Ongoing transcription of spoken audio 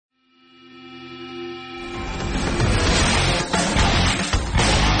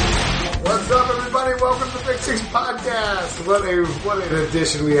Patriots podcast. What an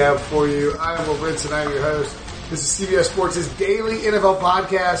edition we have for you. I am Brinson. I am your host. This is CBS Sports' daily NFL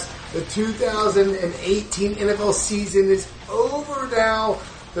podcast. The 2018 NFL season is over now.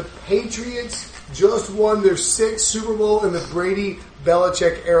 The Patriots just won their 6th Super Bowl in the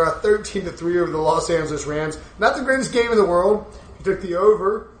Brady-Belichick era, 13-3 over the Los Angeles Rams. Not the greatest game in the world. He took the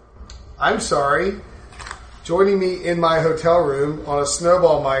over. I'm sorry. Joining me in my hotel room on a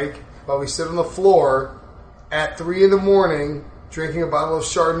snowball mic while we sit on the floor at 3 in the morning drinking a bottle of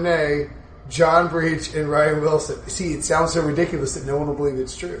Chardonnay, John Breech and Ryan Wilson. See, it sounds so ridiculous that no one will believe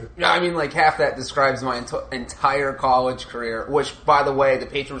it's true. Yeah, I mean, like half that describes my entire college career, which, by the way, the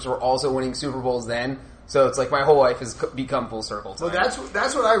Patriots were also winning Super Bowls then. So it's like my whole life has become full circle time. Well,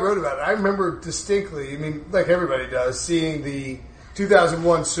 that's what I wrote about it. I remember distinctly, I mean, like everybody does, seeing the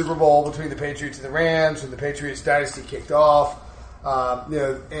 2001 Super Bowl between the Patriots and the Rams, and the Patriots dynasty kicked off.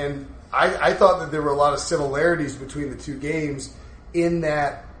 And I thought that there were a lot of similarities between the two games in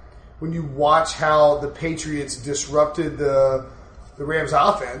that when you watch how the Patriots disrupted the Rams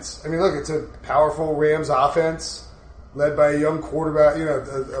offense. I mean, look, it's a powerful Rams offense led by a young quarterback,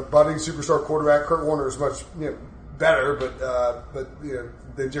 a budding superstar quarterback. Kurt Warner is much better, but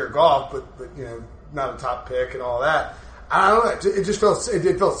than Jared Goff, but not a top pick and all that. I don't know. It just felt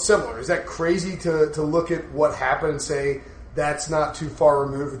similar. Is that crazy to look at what happened and say that's not too far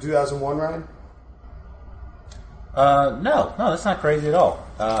removed from 2001, Ryan? No, that's not crazy at all.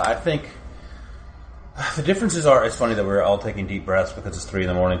 I think the differences are, it's funny that we're all taking deep breaths because it's 3 in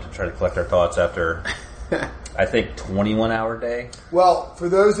the morning to try to collect our thoughts after, I think, 21-hour day. Well, for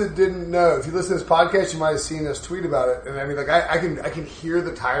those that didn't know, if you listen to this podcast, you might have seen us tweet about it. And I mean, like, I can hear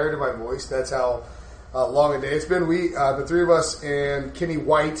the tired in my voice. That's how long a day it's been. We, the three of us and Kenny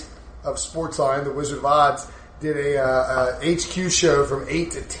White of Sportsline, the Wizard of Odds, did a HQ show from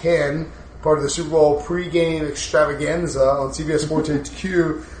 8 to 10, part of the Super Bowl pregame extravaganza on CBS Sports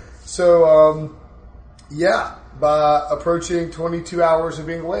HQ. So, by approaching 22 hours of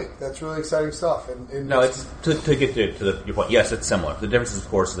being awake. That's really exciting stuff. And no, it's to get to your point. Yes, it's similar. The difference, of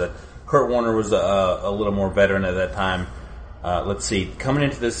course, is that Kurt Warner was a little more veteran at that time. Let's see, coming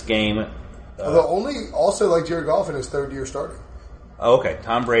into this game. Although only also like Jared Goff in his 3rd year starting. Okay,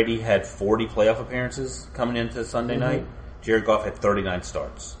 Tom Brady had 40 playoff appearances coming into Sunday night. Jared Goff had 39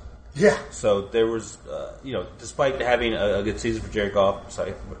 starts. Yeah. So there was, despite having a good season for Jared Goff,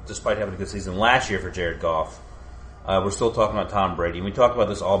 despite having a good season last year for Jared Goff, we're still talking about Tom Brady. And we talked about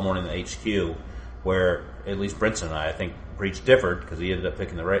this all morning in the HQ, where at least Brinson and I think Breech differed because he ended up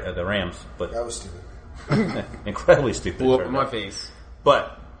picking the Rams. But that was stupid. Incredibly stupid. Blew up in my face.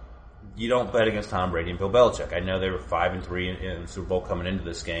 But you don't bet against Tom Brady and Bill Belichick. I know they were 5-3 in the Super Bowl coming into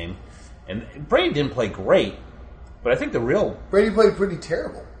this game, and Brady didn't play great. But I think Brady played pretty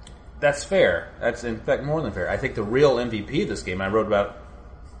terrible. That's fair. That's, in fact, more than fair. I think the real MVP of this game, I wrote about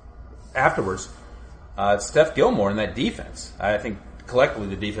afterwards, Steph Gilmore and that defense. I think collectively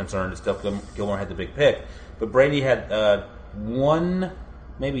the defense earned it. Steph Gilmore had the big pick. But Brady had one,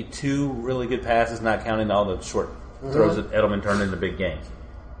 maybe 2 really good passes, not counting all the short throws that Edelman turned into big games.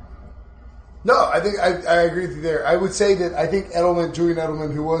 No, I think I agree with you there. I would say that I think Julian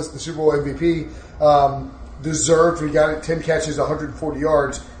Edelman, who was the Super Bowl MVP, deserved. He got it 10 catches, 140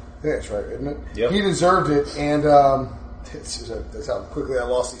 yards. I think that's right, isn't it? Yep. He deserved it, and that's how quickly I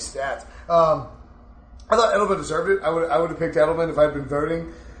lost these stats. I thought Edelman deserved it. I would have picked Edelman if I'd been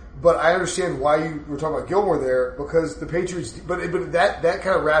voting, but I understand why you were talking about Gilmore there because the Patriots. But that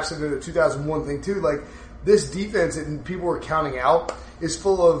kind of wraps into the 2001 thing too. Like this defense that people were counting out is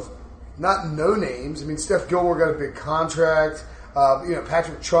full of not no names. I mean, Steph Gilmore got a big contract.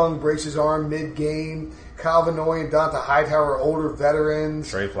 Patrick Chung breaks his arm mid-game. Kyle Vanoy and Donta Hightower are older veterans.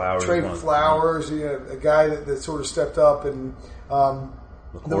 Trey Flowers, a guy that sort of stepped up, and the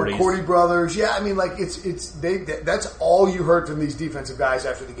McCourty brothers. Yeah, I mean, like that's all you heard from these defensive guys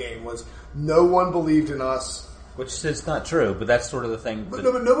after the game was no one believed in us. Which is not true, but that's sort of the thing. But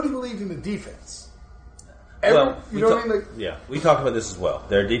nobody believed in the defense. We talked about this as well.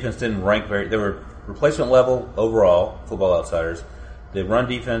 Their defense didn't rank they were replacement level overall, Football Outsiders. The run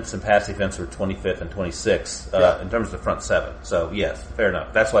defense and pass defense were 25th and 26th in terms of the front 7. So, yes, fair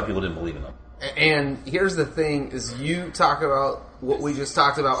enough. That's why people didn't believe in them. And here's the thing, is you talk about what we just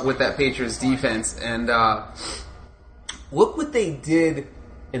talked about with that Patriots defense, and look what they did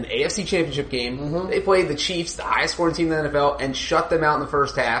in the AFC Championship game. Mm-hmm. They played the Chiefs, the highest scoring team in the NFL, and shut them out in the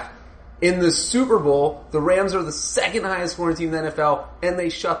first half. In the Super Bowl, the Rams are the 2nd highest scoring team in the NFL, and they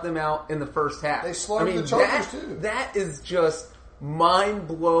shut them out in the first half. They slaughtered the Chargers, too. That is just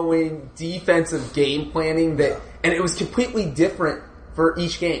mind-blowing defensive game planning and it was completely different for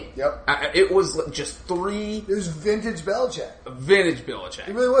each game. Yep. It was just 3. It was vintage Belichick. Vintage Belichick.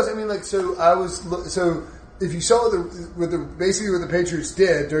 It really was. I mean, like, so if you saw what the Patriots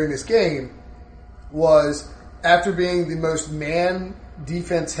did during this game was, after being the most man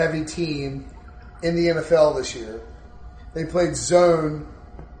defense heavy team in the NFL this year, they played zone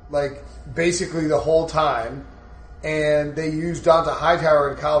like basically the whole time, and they used Donta Hightower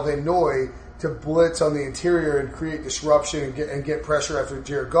and Kyle Van Noy to blitz on the interior and create disruption and get pressure after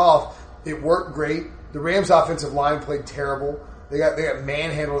Jared Goff. It worked great. The Rams' offensive line played terrible. They got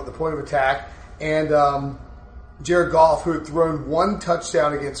manhandled at the point of attack, and Jared Goff, who had thrown 1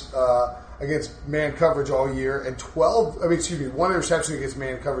 touchdown against man coverage all year, and 1 interception against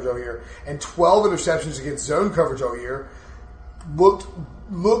man coverage all year, and 12 interceptions against zone coverage all year,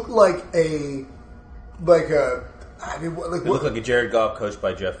 looked like a. It looked like a Jared Goff coached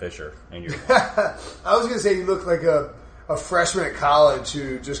by Jeff Fisher. I was going to say he looked like a freshman at college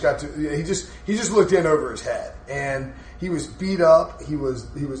who just got to. He just looked in over his head, and he was beat up. He was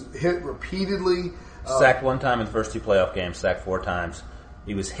hit repeatedly. Sacked 1 time in the first 2 playoff games. Sacked 4 times.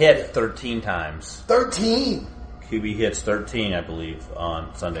 He was hit 13 times. 13. QB hits 13, I believe,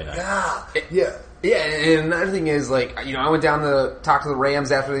 on Sunday night. God. Yeah. Yeah, and another thing is, like, I went down to talk to the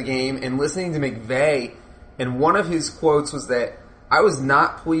Rams after the game, and listening to McVay, and one of his quotes was that I was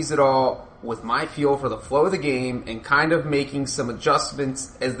not pleased at all with my feel for the flow of the game and kind of making some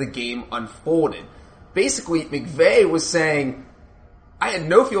adjustments as the game unfolded. Basically, McVay was saying, I had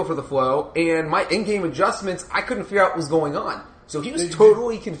no feel for the flow, and my in-game adjustments, I couldn't figure out what was going on. So he was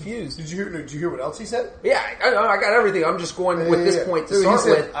totally confused. Did you hear what else he said? Yeah, I got everything. I'm just going with this point to start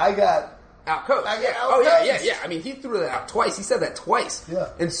with. I got outcoached. Yeah. I mean, he threw that out twice. He said that twice. Yeah.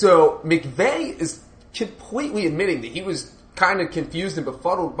 And so McVay is completely admitting that he was kind of confused and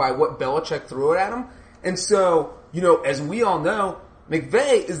befuddled by what Belichick threw at him. And so, as we all know,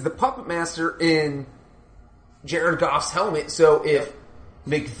 McVay is the puppet master in Jared Goff's helmet. So if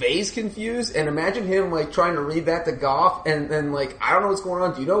McVay's confused, and imagine him like trying to read that to Goff, and then like, I don't know what's going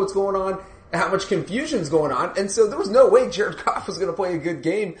on. Do you know what's going on? And how much confusion's going on? And so there was no way Jared Goff was going to play a good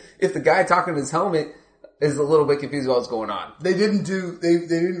game if the guy talking to his helmet is a little bit confused about what's going on. They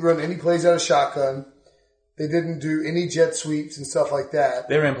didn't run any plays out of shotgun. They didn't do any jet sweeps and stuff like that.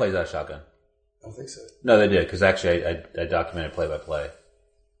 They ran plays out of shotgun. I don't think so. No, they did, because actually I documented play by play.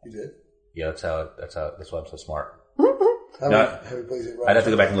 You did? Yeah, that's why I'm so smart. How many plays they run? I'd have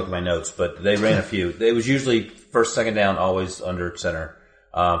to go back and look at my notes, but they ran a few. It was usually first, second down, always under center.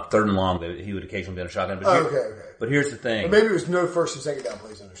 3rd and long, he would occasionally be on a shotgun. But okay. But here's the thing. Or maybe it was no first and second down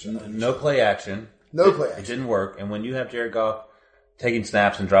plays under shotgun. No play action. No play action. It didn't work. And when you have Jared Goff taking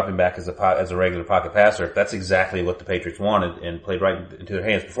snaps and dropping back as a regular pocket passer, that's exactly what the Patriots wanted and played right into their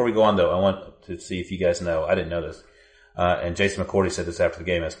hands. Before we go on, though, I want to see if you guys know. I didn't know this. And Jason McCourty said this after the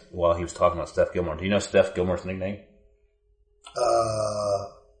game while he was talking about Steph Gilmore. Do you know Steph Gilmore's nickname?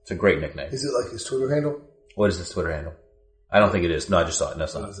 It's a great nickname. Is it like his Twitter handle? What is his Twitter handle? I don't think it is. No, I just saw it. No,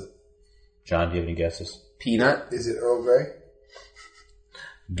 it's not. What is it? John, do you have any guesses? Peanut? Is it Earl Grey?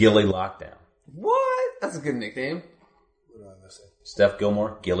 Gilly Lockdown. What? That's a good nickname. What am I missing? Steph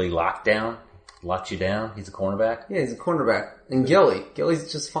Gilmore, Gilly Lockdown. Locked you down. He's a cornerback. Yeah, he's a cornerback. And Gilly's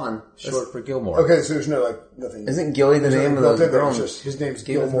just fun. Short for Gilmore. Okay, so there's nothing. Isn't Gilly the name of the girl? His name's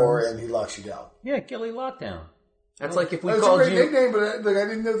Gilmore, and he locks you down. Yeah, Gilly Lockdown. That's like if we That's called a great you... nickname, but I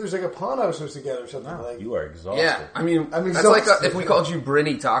didn't know there's like a pun I was supposed to get or something. No, like. you are exhausted. Yeah, I mean that's so like if we called you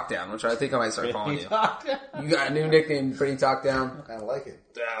Brinny Talkdown, which I think I might start calling you. You got a new nickname, Brinny Talkdown. I kind of like it.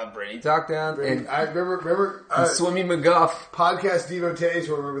 Brinny Talkdown. And I remember Swimmy McGuff. Podcast devotees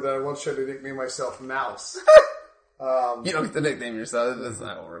will remember that I once tried to nickname myself Mouse. You don't get to nickname yourself. That's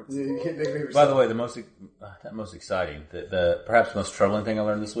not how it works. You can't nickname yourself. By the way, the most exciting, the perhaps most troubling thing I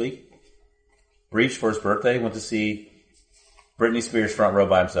learned this week, Breech for his birthday went to see Britney Spears front row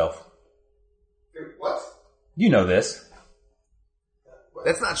by himself. What? You know this.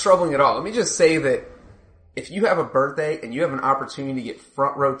 That's not troubling at all. Let me just say that if you have a birthday and you have an opportunity to get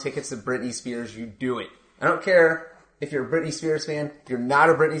front row tickets to Britney Spears, you do it. I don't care if you're a Britney Spears fan, if you're not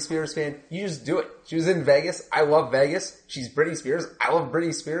a Britney Spears fan, you just do it. She was in Vegas. I love Vegas. She's Britney Spears. I love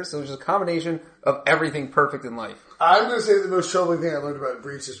Britney Spears. So it's just a combination of everything perfect in life. I'm going to say the most troubling thing I learned about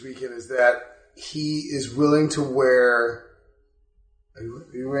Breech this weekend is that he is willing to wear... Are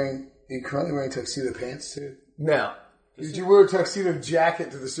you currently wearing tuxedo pants too? No. Did you wear a tuxedo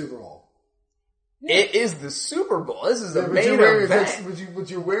jacket to the Super Bowl? It is the Super Bowl. This is the main event. But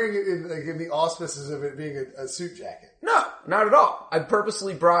you're wearing it in the auspices of it being a suit jacket. No, not at all. I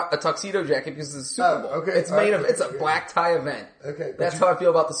purposely brought a tuxedo jacket because it's the Super Bowl. Okay. It's it's a black tie event. Okay. That's how I feel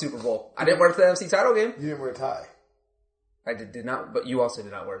about the Super Bowl. I didn't wear it to the NFC title game. You didn't wear a tie. I did not, but you also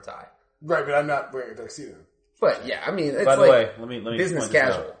did not wear a tie. Right, but I'm not wearing a tuxedo. But yeah, I mean, it's By the way, let me business point this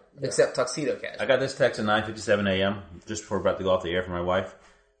casual, out. except tuxedo casual. I got this text at 9:57 a.m. just before about to go off the air from my wife.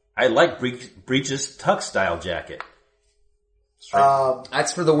 I like Breech's tux style jacket.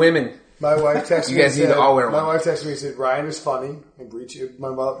 That's for the women. My wife texted me. You guys need to all wear one. My wife texted me and said, Ryan is funny, and Breech, my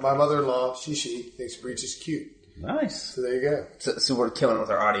mother-in-law, she thinks Breech is cute. Nice. So there you go. So we're killing it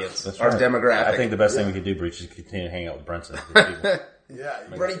with our audience, That's our right. demographic. I think the best thing we could do, Breech, is continue to hang out with Brinson. Yeah.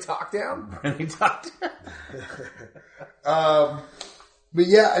 Ready talk down? But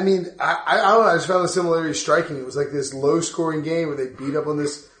yeah, I mean, I don't know, I just found the similarity striking. It was like this low-scoring game where they beat up on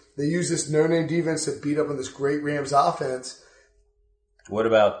this, they used this no-name defense to beat up on this great Rams offense. What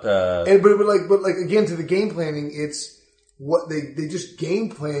about... But again, to the game planning, it's what they just game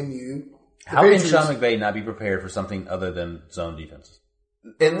plan you. How can Sean McVay not be prepared for something other than zone defenses?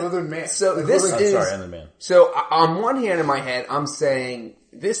 Another man. So I'm sorry, another man. So on one hand in my head, I'm saying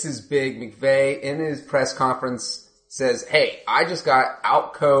this is big. McVay in his press conference says, hey, I just got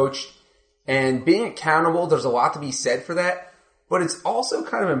out-coached, and being accountable, there's a lot to be said for that, but it's also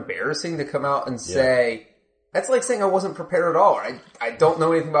kind of embarrassing to come out and say, that's like saying I wasn't prepared at all. I don't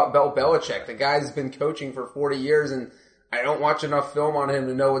know anything about Bill Belichick. The guy's been coaching for 40 years, and I don't watch enough film on him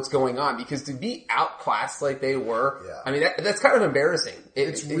to know what's going on, because to be outclassed like they were, I mean, that's kind of embarrassing.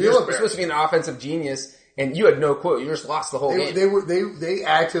 It's real You're embarrassing. supposed to be an offensive genius, and you had no clue. You just lost the whole game. They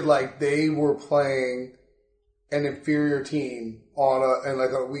acted like they were playing an inferior team on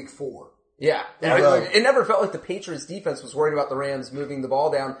a week 4. Yeah. It never felt like the Patriots defense was worried about the Rams moving the ball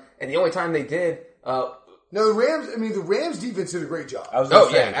down, and the only time they did, no, the Rams defense did a great job. I was going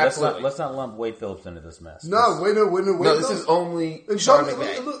to say, absolutely. let's not lump Wade Phillips into this mess. No, this is only Sean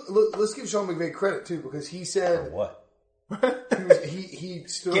McVay. Look, let's give Sean McVay credit too, because he said What? he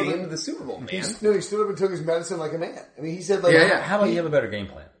stood Getting up into the Super Bowl, man. he stood up and took his medicine like a man. I mean, he said How about you have a better game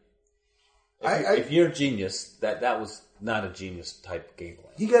plan? If you're a genius, that was not a genius type game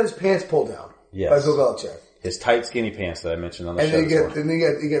plan. he got his pants pulled down by Bill Belichick. His tight, skinny pants that I mentioned on the And show.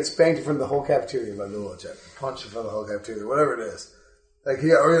 he got spanked in front of the whole cafeteria by Bill Belichick. Punched in front of the whole cafeteria, whatever it is.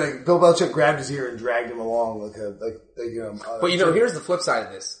 Bill Belichick grabbed his ear and dragged him along But here's the flip side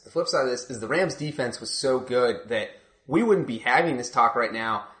of this. The flip side of this is the Rams defense was so good that we wouldn't be having this talk right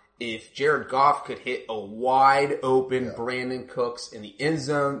now if Jared Goff could hit a wide open Brandon Cooks in the end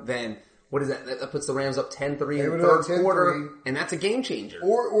zone. Then what is that? That puts the Rams up 10-3 in the third quarter, and that's a game changer.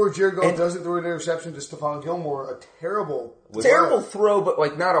 Or Jared Goff doesn't throw an interception to Stephon Gilmore, a terrible throw, but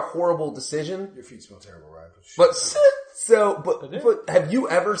like not a horrible decision. Your feet smell terrible, right? But have you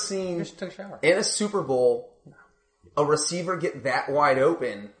ever seen in a Super Bowl a receiver get that wide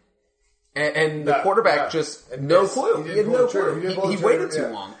open and the quarterback just no clue? He had no clue. He waited too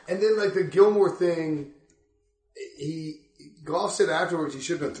long. And then like the Gilmore thing, Goff said afterwards he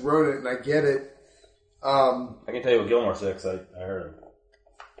shouldn't have thrown it, and I get it. I can tell you what Gilmore said because I heard him.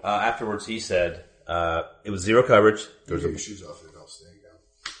 Afterwards, he said it was zero coverage. There was your shoes off. They'll stay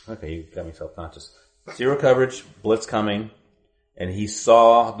down. Okay, you got me self-conscious. Zero coverage, blitz coming, and he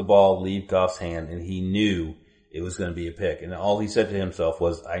saw the ball leave Goff's hand, and he knew it was going to be a pick. And all he said to himself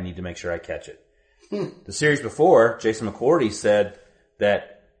was, I need to make sure I catch it. The series before, Jason McCourty said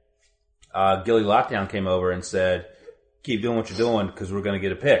that Gilly Lockdown came over and said, keep doing what you're doing because we're going to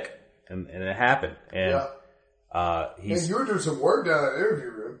get a pick. And it happened. And you were doing some work down in that interview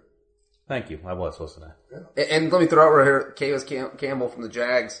room. Thank you. I was, wasn't I? Yeah. And let me throw out right here, Chaos Campbell from the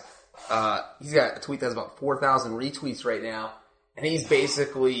Jags. He's got a tweet that has about 4,000 retweets right now, and he's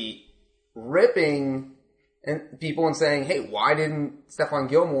basically ripping people and saying, hey, why didn't Stephon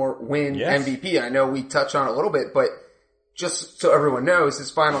Gilmore win MVP? I know we touched on it a little bit, but just so everyone knows,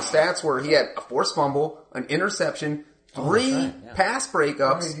 his final stats were he had a forced fumble, an interception, 3 pass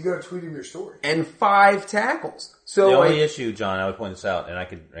breakups. I mean, you got to tweet him your story. And 5 tackles. So the only issue, John, I would point this out, and I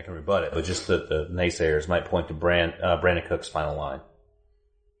can rebut it, but just the naysayers might point to Brandon Cook's final line.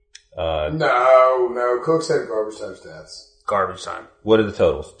 No. Cooks had garbage time stats. Garbage time. What are the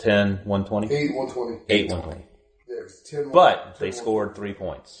totals? 10, 120? 8, 120. 8, 120. Yeah, it was 10, but they scored 3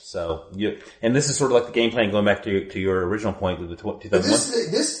 points. So and this is sort of like the game plan going back to your original point with the 2001.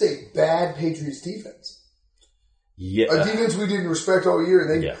 This is a bad Patriots defense. Yeah. A defense we didn't respect all year.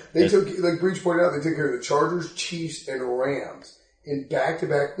 They took, like Breech pointed out, they took care of the Chargers, Chiefs, and Rams in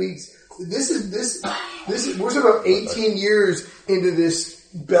back-to-back weeks. This is we're about 18 years into this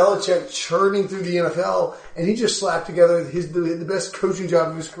Belichick churning through the NFL, and he just slapped together the best coaching job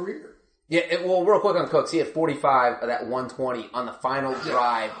of his career. Yeah, well, real quick on Cooks, he had 45 of that 120 on the final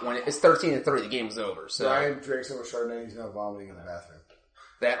drive when it's 13-3. The game was over. So Ryan drank so much Chardonnay, he's now vomiting in the bathroom.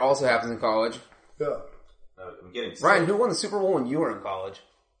 That also happens in college. Yeah. I'm getting sick. Ryan, who won the Super Bowl when you were in college?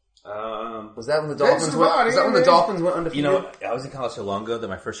 Was that when the Thanks Dolphins for went? money, Was that when the man. Dolphins went undefeated? You know, I was in college so long ago that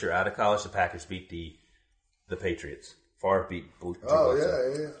my first year out of college, the Packers beat the Patriots. Favre beat Drew Oh,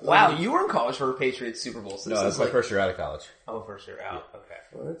 Bledsoe. yeah. Wow, you were in college for a Patriots Super Bowl. So No, this that's is my like, first year out of college. Oh, first year out. Okay.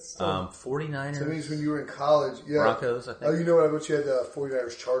 Well, that's 49ers. That means when you were in college, yeah. Broncos, I think. Oh, you know what? I bet you had the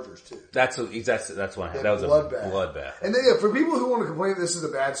 49ers Chargers, too. That's what I had. That was a bloodbath. And then, for people who want to complain this is a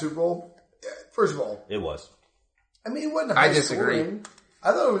bad Super Bowl, first of all, It was. I mean, it wasn't I high disagree. scoring.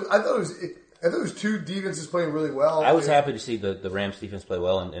 I thought it was two defenses playing really well. I was happy to see the Rams defense play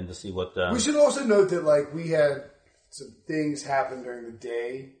well and to see what... We should also note that, we had some things happen during the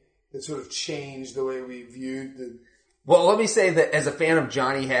day that sort of changed the way we viewed the... Well, let me say that as a fan of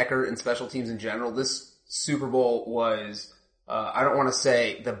Johnny Hacker and special teams in general, this Super Bowl was, I don't want to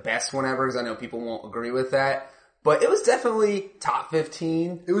say the best one ever because I know people won't agree with that, but it was definitely top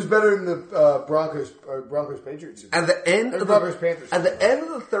 15. It was better than the Broncos Patriots. At the end of Broncos Panthers. At the end of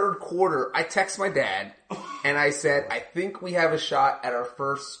the third quarter, I text my dad and I said, I think we have a shot at our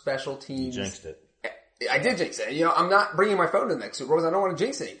first special teams. You jinxed it. I did jinx it. You know, I'm not bringing my phone to the next Super Bowl because I don't want to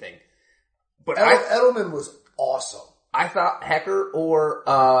jinx anything. But Edelman was awesome. I thought Hecker or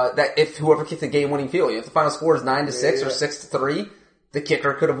that if whoever kicked the game-winning field, if the final score is 9-6 or 6-3, the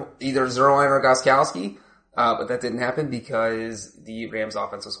kicker could have either Zerline or Gostkowski, but that didn't happen because the Rams'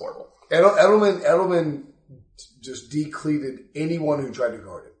 offense was horrible. Edelman just decleated anyone who tried to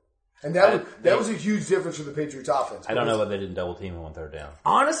guard him. And that was a huge difference for the Patriots offense. I don't know why they didn't double team him on third down.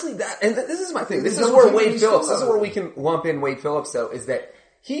 Honestly, this is my thing. This They is where double Wade team Phillips, still this is where we can lump in Wade Phillips though, is that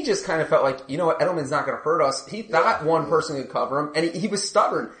he just kind of felt like, you know what, Edelman's not going to hurt us. He thought one person could cover him, and he was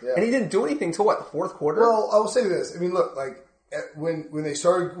stubborn, and he didn't do anything till the fourth quarter? Well, I will say this. I mean, look, when they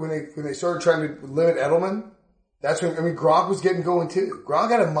started trying to limit Edelman, that's when Gronk was getting going too. Gronk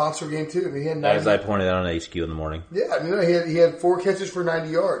had a monster game too. I mean, he had 90, As I pointed out on HQ in the morning. Yeah, I mean, he had 4 catches for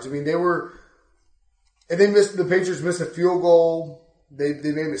 90 yards. I mean, and the Patriots missed a field goal. They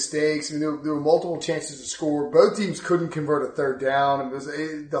made mistakes. I mean, there were multiple chances to score. Both teams couldn't convert a third down.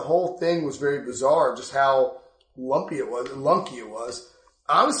 The whole thing was very bizarre, just how lunky it was.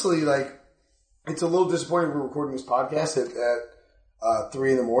 Honestly, it's a little disappointing we're recording this podcast at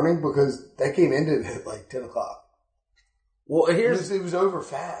 3 a.m. because that game ended at 10 o'clock. Well, it was over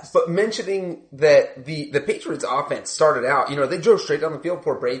fast. But mentioning that the Patriots offense started out, they drove straight down the field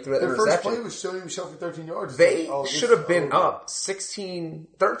before Brady threw that Their interception. first play was Sony Michel for 13 yards. They should have been up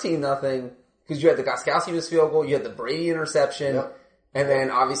 13-0 because you had the Gostkowski missed field goal, you had the Brady interception, and then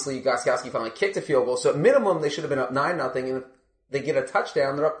obviously Gostkowski finally kicked a field goal. So at minimum, they should have been up 9-0, and if they get a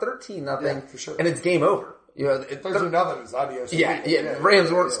touchdown, they're up 13-0, for sure. and it's game over. 13-0 is adios. Yeah.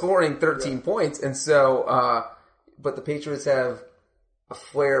 Rams weren't scoring 13 points, and so. But the Patriots have a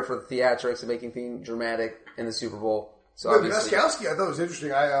flair for the theatrics and making things dramatic in the Super Bowl. So Gostkowski, I thought was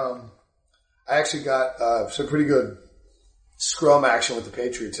interesting. I actually got some pretty good scrum action with the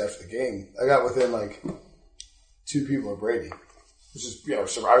Patriots after the game. I got within 2 people of Brady, which is I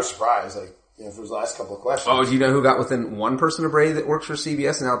was surprised. For his last couple of questions. Oh, do you know who got within 1 person of Brady that works for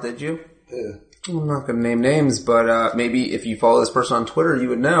CBS and outdid you? Yeah. I'm not going to name names, but maybe if you follow this person on Twitter, you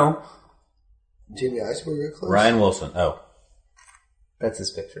would know. Jamie Eisenberg got close. Ryan Wilson. Oh. That's his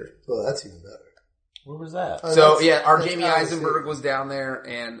picture. Well, that's even better. Where was that? Our Jamie Eisenberg was down there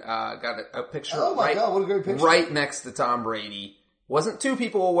and got a picture. Oh my God, what a great picture! Right next to Tom Brady. Wasn't 2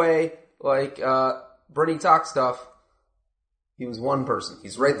 people away like Bernie talk stuff. He was 1 person.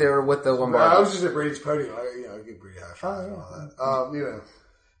 He's right there with the Lombardi. I was just at Brady's podium. I give Brady a shot and all that.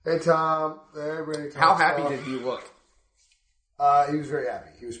 Hey Tom, hey Brady. How happy did he look? He was very happy.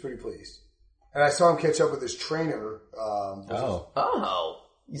 He was pretty pleased. And I saw him catch up with his trainer.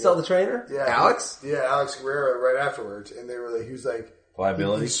 You saw the trainer? Yeah. Alex? Alex Guerrero right afterwards. And he was like...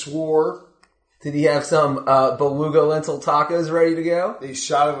 Liability? He swore. Did he have some beluga lentil tacos ready to go? He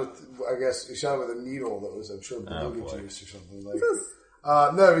shot him with a needle that was, I'm sure, beluga juice or something.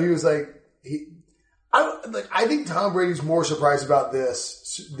 No, he was I think Tom Brady's more surprised about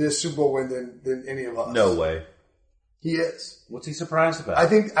this Super Bowl win than any of us. No way. He is. What's he surprised about? I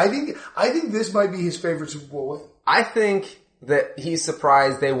think this might be his favorite Super Bowl win. I think that he's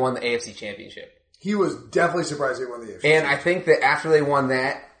surprised they won the AFC Championship. He was definitely surprised they won the AFC. And I think that after they won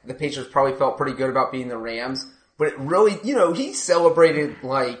that, the Patriots probably felt pretty good about beating the Rams. But it really, he celebrated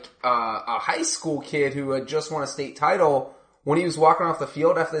like a high school kid who had just won a state title when he was walking off the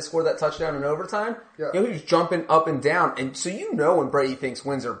field after they scored that touchdown in overtime. Yeah. He was jumping up and down. And so when Brady thinks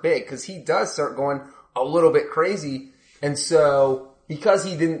wins are big because he does start going a little bit crazy. And so because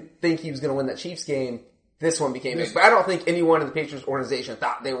he didn't think he was going to win that Chiefs game, this one became big. But I don't think anyone in the Patriots organization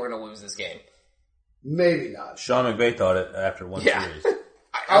thought they were going to lose this game. Maybe not. Sean McVay thought it after one series.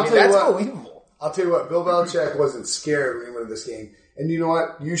 I mean, that's unbelievable. I'll tell you what, Bill Belichick wasn't scared when he went to this game. And you know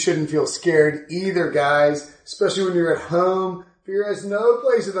what? You shouldn't feel scared either, guys, especially when you're at home. Fear has no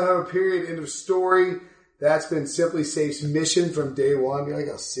place in the home, period. End of story. That's been Simply Safe's mission from day one. You like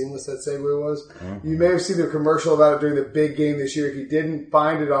how seamless that segue was? Mm-hmm. You may have seen the commercial about it during the big game this year. If you didn't,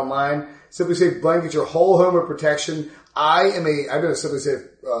 find it online. Simply Safe blankets your whole home with protection. I've been a Simply Safe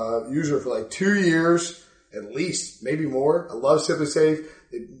user for like 2 years, at least, maybe more. I love Simply Safe.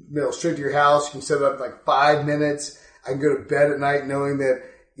 It'll straight to your house. You can set it up in like 5 minutes. I can go to bed at night knowing that,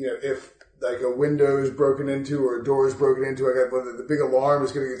 if like a window is broken into or a door is broken into, the big alarm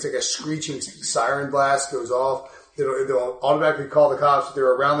is going to, it's like a screeching siren blast goes off. They'll automatically call the cops.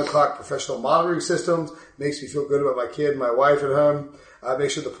 They're around the clock professional monitoring systems. Makes me feel good about my kid and my wife at home.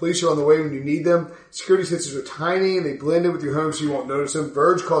 Make sure the police are on the way when you need them. Security sensors are tiny and they blend in with your home so you won't notice them.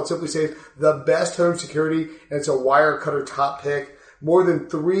 Verge called Simply Safe the best home security, and it's a wire cutter top pick. More than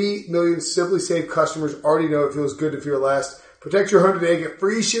 3 million Simply Safe customers already know it feels good to feel less. Protect your home today. Get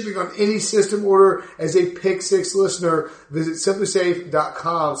free shipping on any system order as a Pick 6 listener. Visit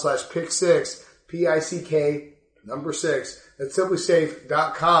simplysafe.com/pick6, Pick number 6. That's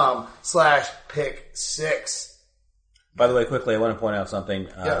simplysafe.com/pick6. By the way, quickly, I want to point out something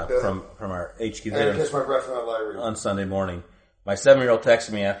from our HQ there catch my breath from that library on Sunday morning. My 7-year-old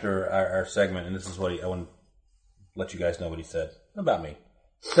texted me after our segment, and this is what I want to let you guys know what he said about me.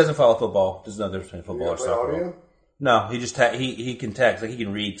 Doesn't follow football. Doesn't know the difference between football or soccer. No, he just he can text. Like, he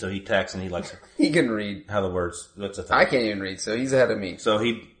can read, so he texts and he likes it. He can read. How the words. That's a thing. I can't even read, so he's ahead of me. So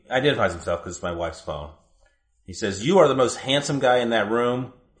he identifies himself because it's my wife's phone. He says, "You are the most handsome guy in that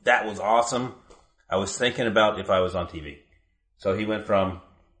room. That was awesome. I was thinking about if I was on TV." So he went from,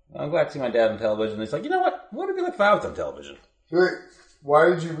 "I'm glad to see my dad on television." And he's like, "You know what? What would it be like if I was on television?" Wait,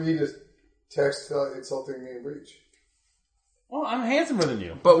 why did you read a text insulting me and Breech? Well, I'm handsomer than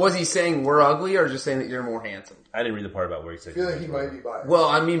you. But was he saying we're ugly or just saying that you're more handsome? I didn't read the part about where he said. I feel like he might be biased. Well,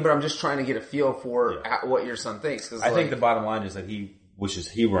 I mean, but I'm just trying to get a feel for what your son thinks. Cause I think the bottom line is that he wishes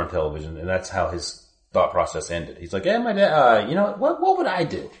he were on television, and that's how his thought process ended. He's like, "Yeah, my dad. You know what would I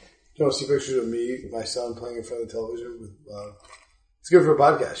do?" You want to see pictures of me, my son, playing in front of the television with? It's good for a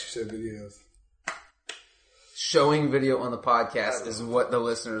podcast. You said video of showing video on the podcast is what the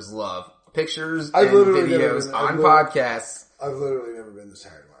listeners love. Pictures and videos on podcasts. I've literally never been this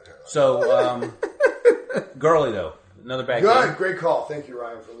tired in my entire life. So, Gurley though, another bad game. Great call. Thank you,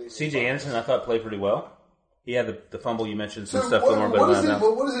 Ryan, for leading. C.J. Anderson, I thought played pretty well. He had the fumble you mentioned, some stuff what, going on. what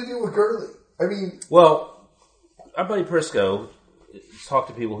does it do with Gurley? I mean, well, our buddy Prisco talked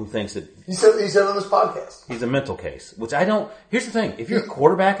to people who thinks that he said on this podcast he's a mental case, which I don't. Here's the thing: if you're a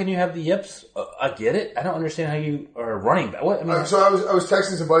quarterback and you have the yips, I get it. I don't understand how you are running back. What? I mean, so I was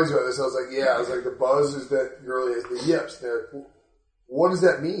texting some buddies about this. I was like, the buzz is that Gurley has the yips. There, what does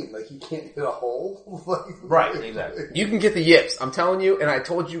that mean? Like, he can't hit a hole? Right, exactly. You can get the yips. I'm telling you, and I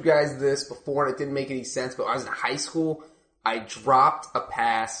told you guys this before, and it didn't make any sense. But I was in high school. I dropped a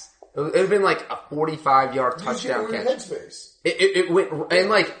pass. It had been like a 45-yard touchdown catch. Headspace. It went, and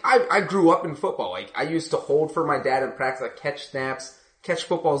like, I grew up in football. Like, I used to hold for my dad in practice, like catch snaps, catch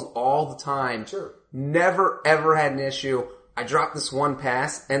footballs all the time. Sure. Never ever had an issue. I dropped this one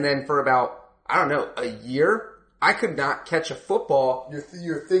pass, and then for about, I don't know, a year, I could not catch a football.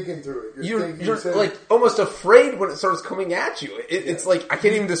 You're thinking through it. You're like almost afraid when it starts coming at you. It's like, I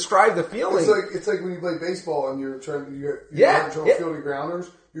can't even describe the feeling. It's like when you play baseball and you're having trouble fielding grounders.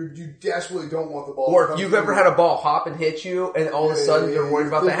 You desperately don't want the ball. Or if you've ever had a ball hop and hit you, and all of a sudden you're worried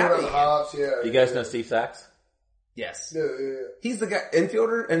about the happy. You guys know Steve Sachs? Yes. Yeah. He's the guy,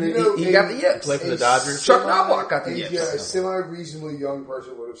 infielder, and he got the yips. Played for the Dodgers. Chuck Knobloch got the yips. Yeah, a semi-reasonably young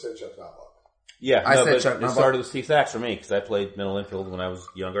person would have said Chuck Knobloch. Yeah, I said it Chuck Knobloch. started with Steve Sachs for me, because I played middle infield when I was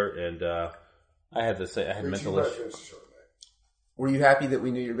younger, and I had mental issues. Were you happy that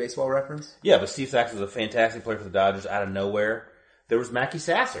we knew your baseball reference? Yeah, but Steve Sachs was a fantastic player for the Dodgers out of nowhere. There was Mackie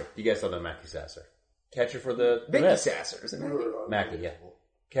Sasser. You guys don't know Mackie Sasser. Catcher for the Mickey Sasser, isn't it? Mackie, yeah.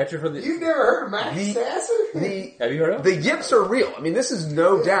 Catcher for the... You've never heard of Mackie Sasser? Have you heard of him? The yips are real. I mean, this is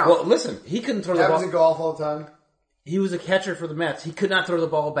no doubt. Well, listen, he couldn't throw the ball... Happens in golf all the time. He was a catcher for the Mets. He could not throw the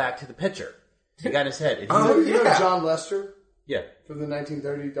ball back to the pitcher. He got in his head. You know John Lester? Yeah. For the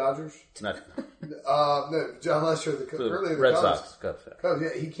 1930 Dodgers? No, John Lester, earlier the Red Sox. Cubs, yeah,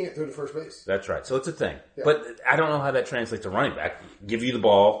 he can't throw to first base. That's right. So it's a thing. Yeah. But I don't know how that translates to running back. Give you the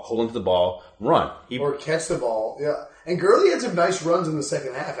ball, hold onto the ball, run. Or catch the ball, yeah. And Gurley had some nice runs in the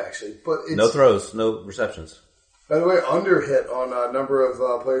second half, actually. But no throws, no receptions. By the way, under hit on a number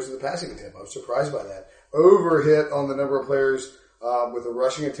of players with the passing attempt. I was surprised by that. Over hit on the number of players with a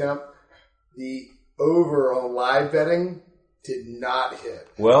rushing attempt. The over on live betting did not hit.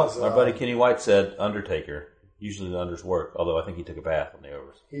 Well, our buddy Kenny White said Undertaker. Usually the unders work, although I think he took a bath on the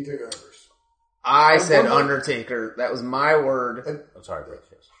overs. He took overs. I said Undertaker. That was my word. I'm sorry, Brett.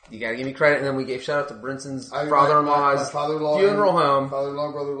 Yes. You gotta give me credit, and then we gave shout out to Brinson's father-in-law's funeral home.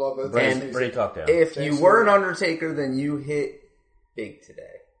 Father-in-law, brother-in-law, both. Brady talked down. If you were an Undertaker, then you hit big today.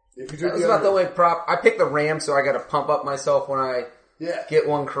 That was about the only prop. I picked the Rams, so I got to pump up myself when I get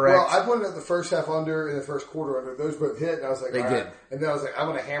one correct. Well, I pointed out the first half under and the first quarter under. Those both hit, and I was like, they did. And then I was like, I'm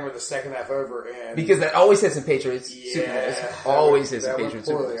going to hammer the second half over, and because that always hits in Patriots Super Bowls. Always hits in Patriots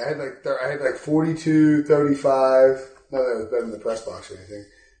Super Bowls. I had like 42-35. No, that was better than the press box or anything.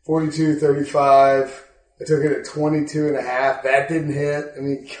 42-35. I took it at 22.5. That didn't hit. I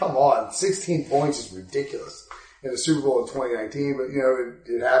mean, come on, 16 points is ridiculous in the Super Bowl in 2019, but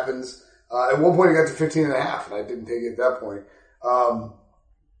it happens. At one point, it got to 15.5, and I didn't take it at that point.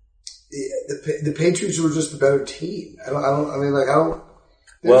 The Patriots were just a better team.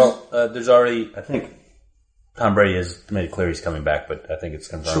 There's already, I think, Tom Brady has made it clear he's coming back, but I think it's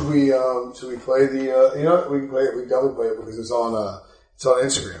confirmed. Should we play the? We can play it. We can definitely play it because it's on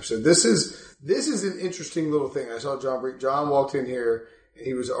Instagram. So this is an interesting little thing. I saw John walked in here and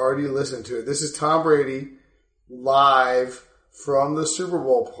he was already listening to it. This is Tom Brady live from the Super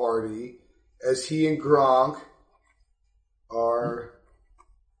Bowl party as he and Gronk are.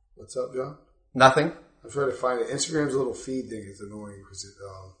 What's up, John? Nothing. I'm trying to find it. Instagram's little feed thing is annoying because it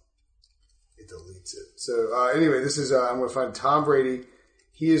deletes it. So anyway, this is I'm going to find Tom Brady.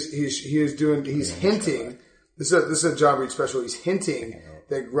 He's hinting. This is a John Reed special. He's hinting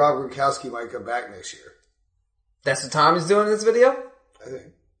that Rob Gronkowski might come back next year. That's what Tom is doing in this video? I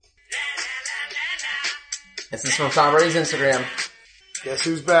think. This is from Tom Brady's Instagram. Guess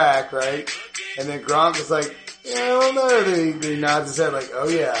who's back, right? And then Gronk is like, I don't know. Then he nods his head like, oh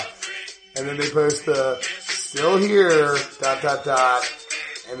yeah. And then they post the still here, ...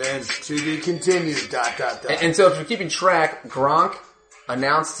 And then to be continued, ... And so if you're keeping track, Gronk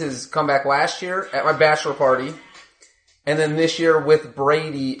announced his comeback last year at my bachelor party. And then this year with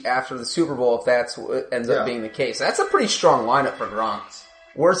Brady after the Super Bowl, if that's what ends up being the case. That's a pretty strong lineup for Gronk.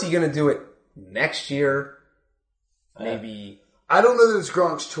 Where's he going to do it next year? Maybe. I don't know that it's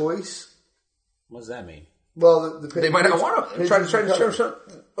Gronk's choice. What does that mean? Well, they might not want him.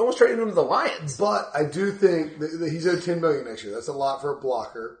 Almost trading him to the Lions. But I do think that he's owed $10 million next year. That's a lot for a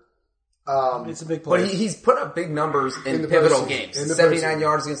blocker. It's a big play. But he's put up big numbers in pivotal games. 79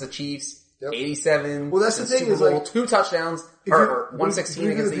 yards against the Chiefs. Yep. 87. Well, that's the thing Super is Bowl, like 2 touchdowns or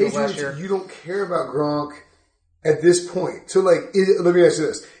 116 against the Eagles last year. You don't care about Gronk at this point. So, let me ask you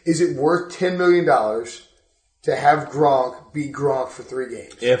this: is it worth $10 million to have Gronk be Gronk for 3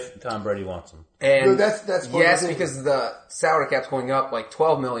 games if Tom Brady wants him? And that's yes, because the salary cap's going up like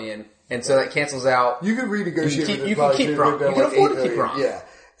 $12 million, and so that cancels out. You could renegotiate. You can keep Gronk. You can afford to keep Gronk. Yeah.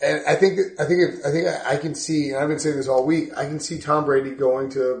 And I think I can see, and I've been saying this all week, I can see Tom Brady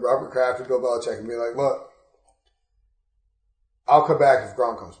going to Robert Kraft and Bill Belichick and being like, look, I'll come back if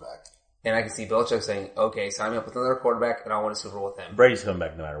Gronk comes back. And I can see Belichick saying, okay, sign me up with another quarterback and I want a Super Bowl with him. Brady's coming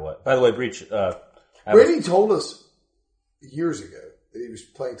back no matter what. By the way, Breech, Brady told us years ago that he was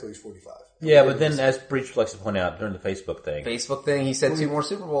playing until he's 45. Yeah, but then as Breech likes to point out during the Facebook thing, he said 2 more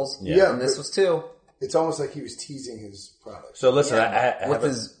Super Bowls. Yeah. And this was 2. It's almost like he was teasing his product. So listen, I have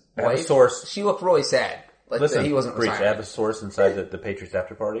his I have wife, a source. She looked really sad. Listen, he wasn't Breech, retiring. I have a source inside the Patriots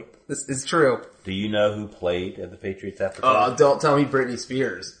after party. This is true. Do you know who played at the Patriots after party? Oh, don't tell me Britney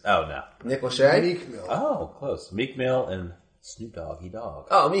Spears. Oh, no. Nick Lachey? Meek Mill. Oh, close. Meek Mill and Snoop Doggy Dogg.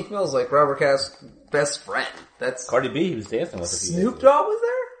 Oh, Meek Mill's like Robert Kraft's best friend. That's Cardi B, he was dancing with. Snoop Dogg was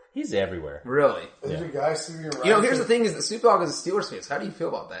there? He's everywhere. Really? There's a guy sitting around. Here's the thing is that Snoop Dogg is a Steelers fan. How do you feel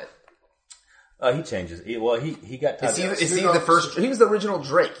about that? He changes. He got Todd. Is he the first? He was the original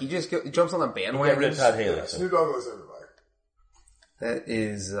Drake. He just jumps on the bandwagon. He got rid of Todd Haley. Yeah, Snoop Dogg was everybody. That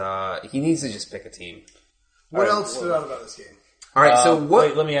is, he needs to just pick a team. What else stood out about this game? All right, so what?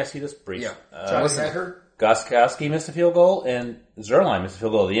 Wait, let me ask you this, Breech. Yeah. Johnny Hacker? Goskowski missed a field goal, and Zerline missed a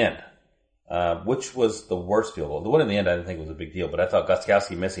field goal at the end. Which was the worst field goal? The one in the end I didn't think was a big deal, but I thought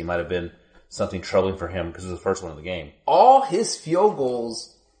Goskowski missing might have been something troubling for him because it was the first one of the game. All his field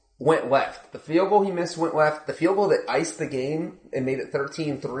goals went left. The field goal he missed went left. The field goal that iced the game and made it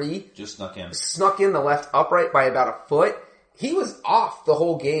 13-3. Just snuck in the left upright by about a foot. He was off the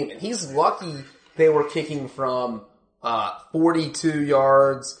whole game, and he's lucky they were kicking from 42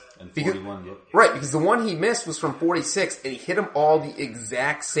 yards. And 41, yep. Right, because the one he missed was from 46, and he hit them all the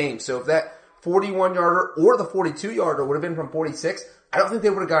exact same. So if that 41-yarder or the 42-yarder would have been from 46, I don't think they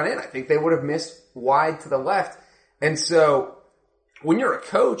would have gone in. I think they would have missed wide to the left. And so when you're a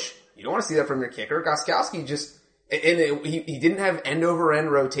coach, You don't want to see that from your kicker. Gostkowski he didn't have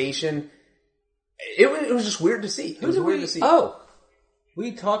end-over-end rotation. It was just weird to see. It was weird to see. Oh,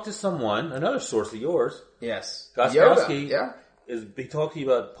 we talked to someone, another source of yours. Yes. Gostkowski. Yeah. He talked to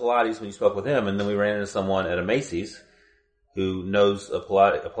you about Pilates when you spoke with him, and then we ran into someone at a Macy's who knows a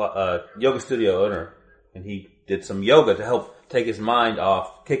yoga studio owner, and he did some yoga to help take his mind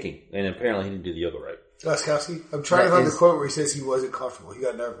off kicking, and apparently he didn't do the yoga right. Gostkowski? I'm trying to find the quote where he says he wasn't comfortable. He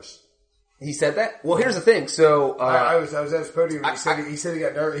got nervous. He said that? Well, here's the thing. So I was at his podium. And he said he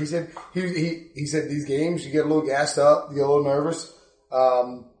got nervous. He said he said these games you get a little gassed up, you get a little nervous.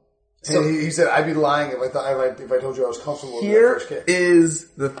 He said I'd be lying if I told you I was comfortable with that first kick. Here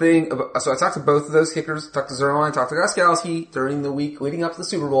is the thing. So I talked to both of those kickers. Talked to Zerline, talked to Gostkowski during the week leading up to the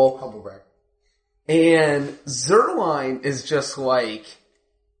Super Bowl. Humble brag. And Zerline is just like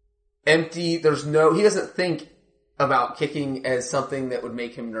empty. He doesn't think about kicking as something that would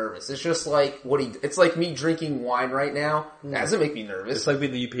make him nervous. It's just like it's like me drinking wine right now. That doesn't make me nervous. It's like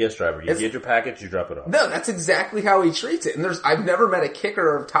being the UPS driver. You get your package, you drop it off. No, that's exactly how he treats it. And I've never met a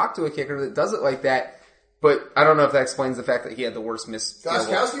kicker or talked to a kicker that does it like that. But I don't know if that explains the fact that he had the worst miss.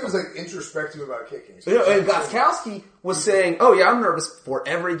 Gostkowski was like introspective about kicking. And Gostkowski was saying, "Oh yeah, I'm nervous for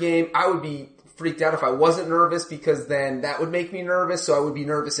every game. I would be freaked out if I wasn't nervous because then that would make me nervous. So I would be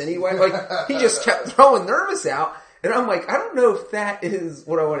nervous anyway." Like he just kept throwing nervous out. And I'm like, I don't know if that is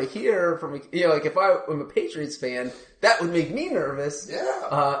what I want to hear from, like if I'm a Patriots fan, that would make me nervous.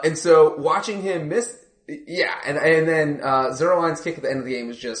 Yeah. And so watching him miss, and then, Zerline's kick at the end of the game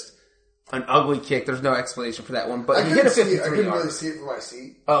was just an ugly kick. There's no explanation for that one, but he hit a 53 I couldn't really see it from my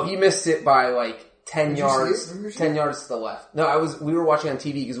seat. Oh, he missed it by like 10 yards, 10 yards to the left. No, we were watching on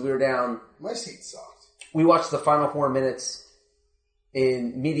TV because we were down. My seat sucked. We watched the final 4 minutes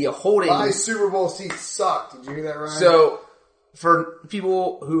in media holding. My Super Bowl seat sucked. Did you hear that, Ryan? So, for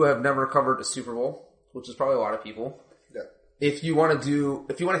people who have never covered a Super Bowl, which is probably a lot of people, if you want to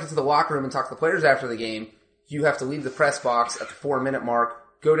get to the locker room and talk to the players after the game, you have to leave the press box at the 4-minute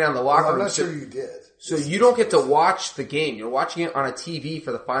mark, go down the locker room. I'm not sure you did. So you don't get to watch the game. You're watching it on a TV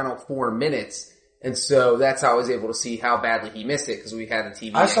for the final 4 minutes. And so that's how I was able to see how badly he missed it because we had the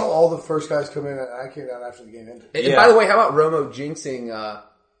TV. I saw all the first guys come in and I came down after the game ended. And by the way, how about Romo jinxing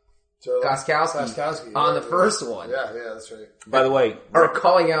Gostkowski on the first one? Yeah, that's right. By the way, or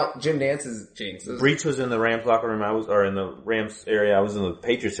calling out Jim Dance's jinx. Breech was in the Rams locker room. In the Rams area. I was in the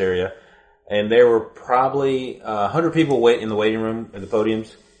Patriots area, and there were probably 100 people in the waiting room at the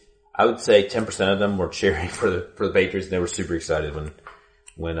podiums. I would say 10% of them were cheering for the Patriots, and they were super excited when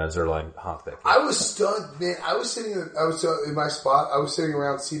Zerline honked that kick. I was stunned, man. I was in my spot. I was sitting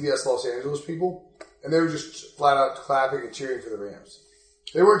around CBS Los Angeles people, and they were just flat out clapping and cheering for the Rams.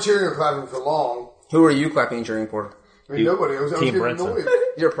 They weren't cheering or clapping for long. Who are you clapping and cheering for? I mean, nobody. I was Team giving Brinson. noise.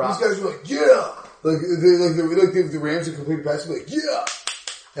 You're proud. These guys were like, yeah! The Rams had completed pass, like, yeah!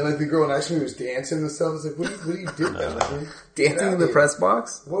 And like the girl next to me was dancing and stuff. I was like, what are you doing? Dancing in the press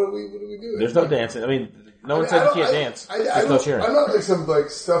box? What are we doing? There's no dancing. I mean, no one said you can't dance. There's no cheering. I'm not like some like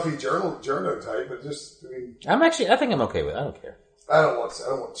stuffy journal type, but just, I think I'm okay with it. I don't care. I don't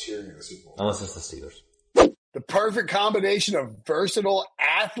want cheering in the Super Bowl. Unless it's the Steelers. The perfect combination of versatile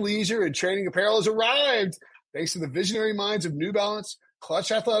athleisure and training apparel has arrived. Thanks to the visionary minds of New Balance,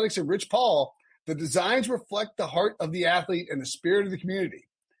 Clutch Athletics, and Rich Paul, the designs reflect the heart of the athlete and the spirit of the community.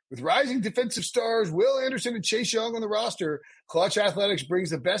 With rising defensive stars Will Anderson and Chase Young on the roster, Clutch Athletics brings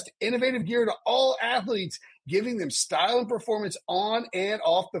the best innovative gear to all athletes, giving them style and performance on and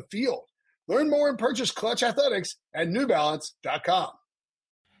off the field. Learn more and purchase Clutch Athletics at NewBalance.com.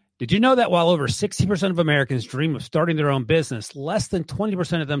 Did you know that while over 60% of Americans dream of starting their own business, less than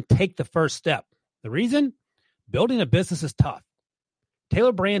 20% of them take the first step? The reason? Building a business is tough.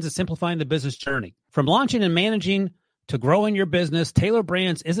 Taylor Brands is simplifying the business journey. From launching and managing to growing your business, Taylor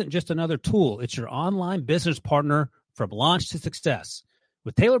Brands isn't just another tool. It's your online business partner from launch to success.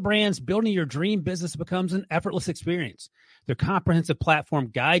 With Taylor Brands, building your dream business becomes an effortless experience. Their comprehensive platform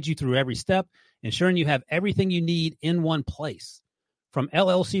guides you through every step, ensuring you have everything you need in one place. From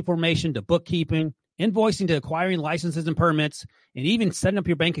LLC formation to bookkeeping, invoicing to acquiring licenses and permits, and even setting up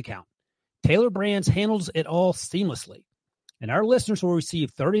your bank account, Taylor Brands handles it all seamlessly. And our listeners will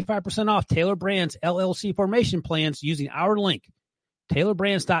receive 35% off Taylor Brands LLC formation plans using our link,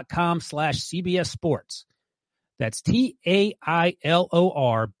 taylorbrands.com/CBS Sports. That's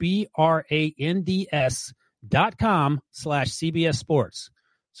TAILORBRANDS.com/CBS Sports.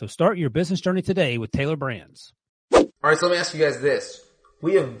 So start your business journey today with Taylor Brands. All right, so let me ask you guys this.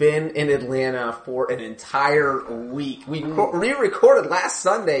 We have been in Atlanta for an entire week. We re-recorded last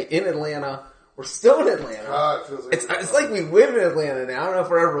Sunday in Atlanta. We're still in Atlanta. It feels It's like we live in Atlanta now. I don't know if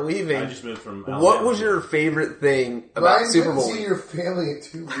we're ever leaving. I just moved from What Alabama. was your favorite thing about Ryan, Super Bowl see week? your family in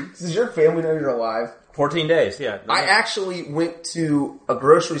 2 weeks. Does your family know you're alive? 14 days, yeah. I actually went to a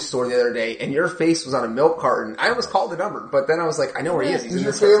grocery store the other day, and your face was on a milk carton. I almost called the number, but then I was like, I know where he is. He's Does in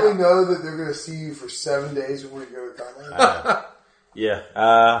your this family hotel. know that they're going to see you for 7 days before you go to Thailand? Yeah.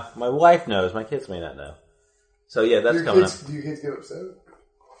 My wife knows. My kids may not know. So, yeah, that's coming up. Do your kids get upset?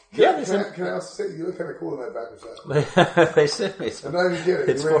 Yeah, Can I also say, you look kind of cool in that backwards hat. they sent me I'm some. not even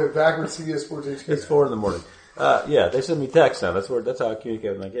kidding. You're wearing a backwards CBS Sports HQ. It's 4 in the morning. Yeah, they send me texts now. That's how I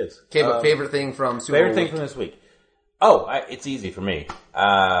communicate with my kids. Okay, but favorite thing from Super Bowl Favorite thing week? from this week? Oh, it's easy for me.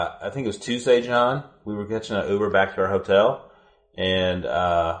 I think it was Tuesday, John. We were catching an Uber back to our hotel, and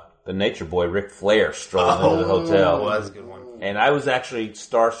the nature boy, Ric Flair, strolled into the hotel. Oh, that's a good one. And I was actually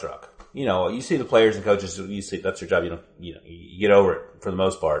starstruck. You know, you see the players and coaches, you see that's your job. You get over it for the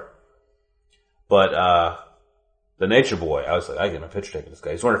most part. But the nature boy, I was like, I get my picture taken with this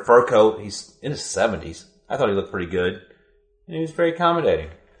guy. He's wearing a fur coat. He's in his 70s. I thought he looked pretty good, and he was very accommodating.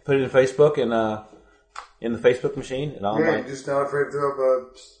 Put it in Facebook and in the Facebook machine and all Yeah, my you're just not afraid to throw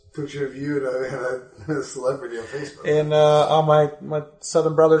up a picture of you and a celebrity on Facebook. and all my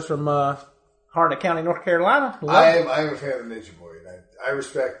Southern brothers from Harnett County, North Carolina. I am a fan of Nature Boy, and I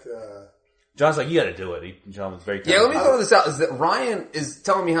respect. John's like, you got to do it. John was very. Yeah, let me throw this out. Is that Ryan is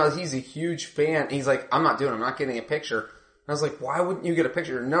telling me how he's a huge fan. He's like, I'm not doing it. I'm not getting a picture. And I was like, why wouldn't you get a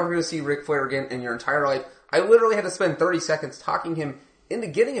picture? You're never going to see Ric Flair again in your entire life. I literally had to spend 30 seconds talking him into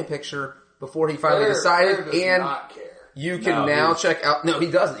getting a picture before he finally decided. Flair does And not care. you can now check out. No,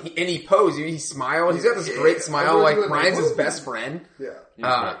 he doesn't. And he posed. He smiled. He's got this great smile. Like Ryan's his best friend.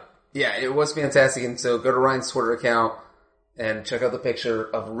 Yeah. Yeah, it was fantastic. And so go to Ryan's Twitter account and check out the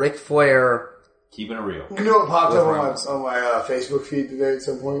picture of Ric Flair. keeping it real. You know what popped up on my Facebook feed today at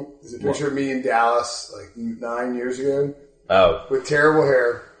some point? There's a picture of me in Dallas like 9 years ago Oh, with terrible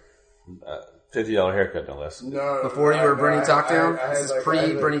hair. $50 haircut, no less. No, Before you were Brittany Talkdown? I This is like-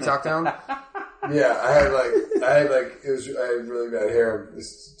 pre-Brittany Talkdown? Yeah, I had really bad hair.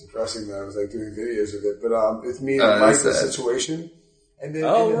 It's depressing that I was like doing videos of it, but it's me and Mike's that's sad. situation. And then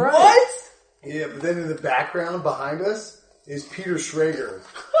Oh, right. What? Yeah, but then in the background behind us is Peter Schrager,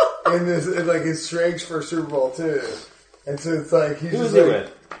 and there's like his Schrags for Super Bowl too. And so it's like he's Who just was he like,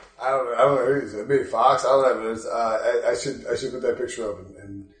 with? I don't know who he is. Maybe Fox. I don't know. But it's, I should put that picture up.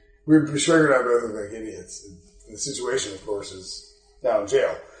 And Schrager and I both look like idiots. And the situation, of course, is now in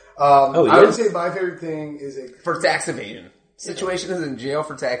jail. I would say my favorite thing is For tax evasion. Situation is in jail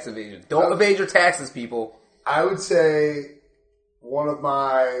for tax evasion. Don't evade your taxes, people. I would say one of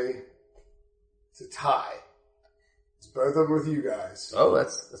it's a tie. It's both of them with you guys. Oh,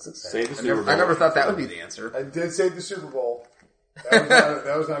 that's Save exciting. the Super Bowl. I never thought that would be the answer. I did save the Super Bowl.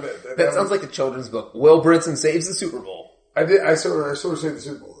 That was not it. That sounds like a children's book. Will Brinson saves the Super Bowl. I did. I sort of saved the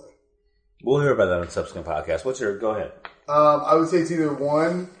Super Bowl though. We'll hear about that on a subsequent podcast. Go ahead. I would say it's either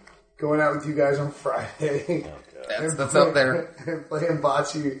one, going out with you guys on Friday. That's up there. And playing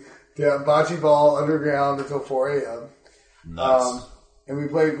bocce ball underground until 4 a.m. Nice. And we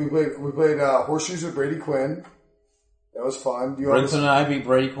played horseshoes with Brady Quinn. That was fun. Brinson and I beat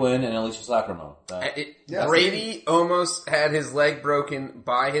Brady Quinn and Alicia Sacramone. Brady almost had his leg broken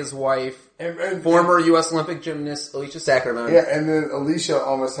by his wife, and former U.S. Olympic gymnast Alicia Sacramone. Yeah, and then Alicia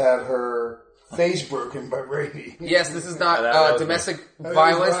almost had her face broken by Brady. Yes, this is not That was domestic right.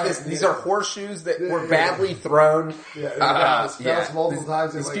 violence. Yeah. These are horseshoes that were badly thrown. Yeah, bounced multiple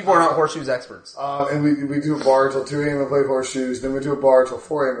times. These people are not horseshoes experts. And we do a bar until 2 a.m. and played horseshoes. Then we do a bar until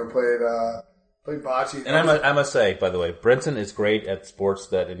 4 a.m. and played bocce. And I must say, by the way, Brinson is great at sports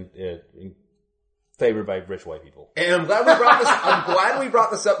that favored by rich white people. And I'm glad we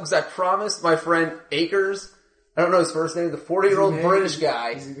brought this up because I promised my friend Akers, I don't know his first name, the 40-year-old British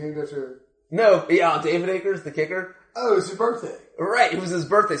guy. Is he named after? No, yeah, David Akers, the kicker. Oh, it's his birthday. Right, it was his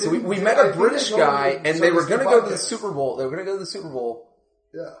birthday. So we met a British guy, and they were going to go to the Super Bowl. They were going to go to the Super Bowl.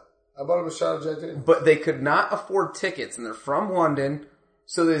 Yeah. I bought him a shot of Jack Daniels. But they could not afford tickets, and they're from London.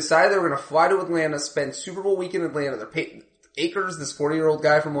 So they decided they were going to fly to Atlanta, spend Super Bowl week in Atlanta. Akers, this 40-year-old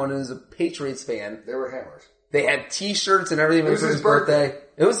guy from London, is a Patriots fan. They were hammers. They had T-shirts and everything. It was his birthday.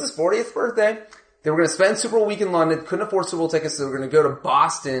 It was his 40th birthday. They were going to spend Super Bowl week in London. Couldn't afford Super Bowl tickets, so they were going to go to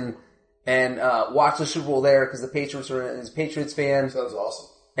Boston and watch the Super Bowl there because the Patriots were in. He's a Patriots fan. Sounds awesome.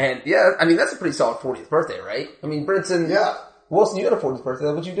 And yeah, I mean that's a pretty solid 40th birthday, right? I mean, Brinson. Yeah. Wilson, you had a 40th birthday.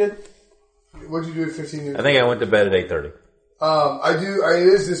 That's what you did? What'd you do at 15 years? I think I went to bed at 8:30. It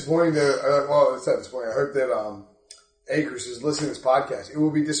is disappointing that, it's not disappointing. I hope that, Akers is listening to this podcast. It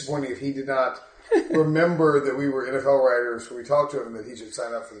will be disappointing if he did not remember that we were NFL writers. So we talked to him that he should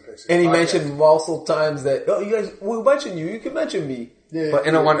sign up for the Pick Six And he podcast. mentioned multiple times that, oh, you guys, we'll mention you. You can mention me. Yeah, But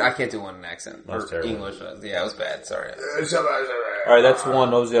I can't do one accent. That's or terrible. English. Yeah, it was bad. Sorry. All right, that's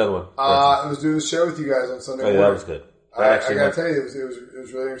one. What was the other one? I was doing a show with you guys on Sunday Oh, yeah, morning. that was good. I gotta tell you, it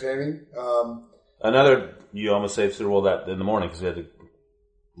was really entertaining. Another, you almost saved Super Bowl that in the morning because we had to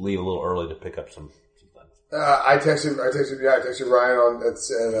leave a little early to pick up some things. I texted Ryan at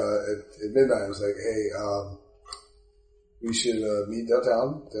midnight. I was like, hey, we should meet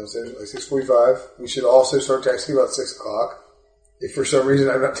downstairs at like 6:45. We should also start texting about 6 o'clock. If for some reason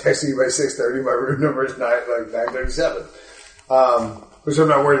I'm not texting you by 6:30, my room number is 9:37. Which I'm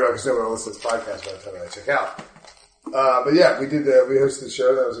not worried about because nobody will listen to this podcast by the time I check out. But yeah, we hosted the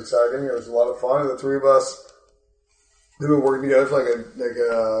show. That was exciting. It was a lot of fun. And the three of us have been working together for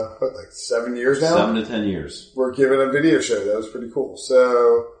like 7 years now. 7 to 10 years. We're giving a video show. That was pretty cool.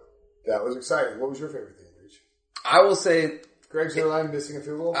 So that was exciting. What was your favorite thing, Breech? I will say, Greg's line missing a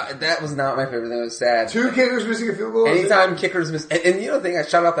field goal? that was not my favorite thing. It was sad. 2 kickers missing a field goal? Anytime kickers miss, and you know the thing, I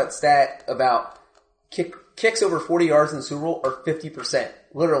shot out that stat about kicks over 40 yards in the Super Bowl are 50%.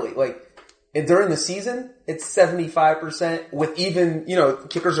 Literally, and during the season, it's 75%. With even,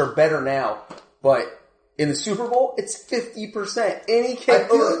 kickers are better now, but in the Super Bowl, it's 50%. Any kick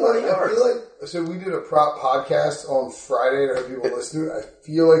over 40 yards. So we did a prop podcast on Friday, and I hope people listen to it. I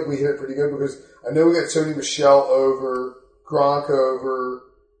feel like we hit it pretty good because I know we got Sony Michel over, Gronk over,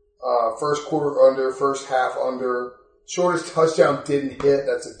 first quarter under, first half under. Shortest touchdown didn't hit.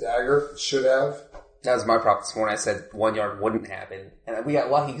 That's a dagger. It should have. That was my prop this morning. I said 1 yard wouldn't happen, and we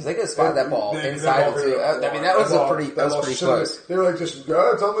got lucky because they could have spotted that ball inside the 2. That was pretty close. They were like, just,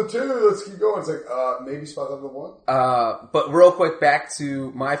 it's on the 2. Let's keep going. It's like, maybe spot on the 1. But real quick, back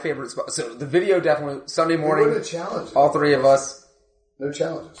to my favorite spot. So the video definitely, Sunday morning, What a challenge. all three of us. No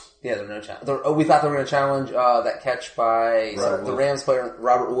challenges. Yeah, there were no challenge. We thought they were going to challenge that catch by the Rams player,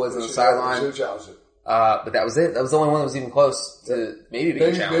 Robert Woods, on the sideline. Should have challenged it. But that was it. That was the only one that was even close to maybe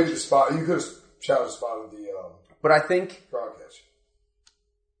being challenged. Maybe the spot. You could have challenged the spot of the But I think Gronk catch.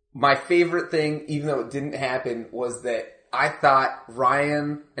 my favorite thing, even though it didn't happen, was that I thought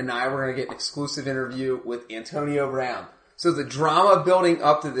Ryan and I were going to get an exclusive interview with Antonio Brown. So the drama building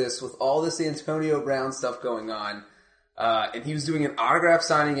up to this with all this Antonio Brown stuff going on, and he was doing an autograph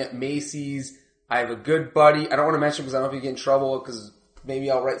signing at Macy's. I have a good buddy. I don't want to mention because I don't know if he get in trouble because maybe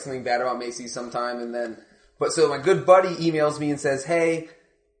I'll write something bad about Macy's sometime. But so my good buddy emails me and says, hey,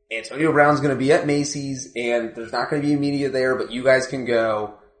 Antonio Brown's going to be at Macy's and there's not going to be media there, but you guys can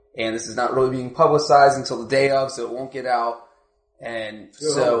go. And this is not really being publicized until the day of, so it won't get out. And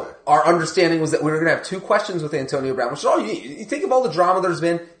so our understanding was that we were going to have 2 questions with Antonio Brown, which is all you need. You think of all the drama there's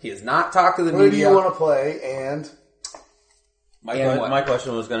been. He has not talked to the media. Where do you want to play? And My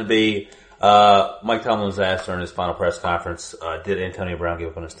question was going to be, Mike Tomlin was asked during his final press conference, did Antonio Brown give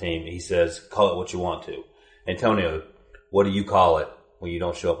up on his team? He says, call it what you want to. Antonio, what do you call it when you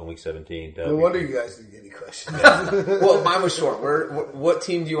don't show up in week 17? No wonder you guys didn't get any questions. Well, mine was short. What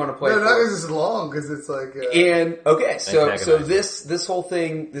team do you want to play No, for? not because it's long, because it's like... And, okay, so antagonizing. this whole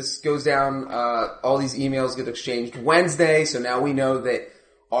thing, this goes down, all these emails get exchanged Wednesday, so now we know that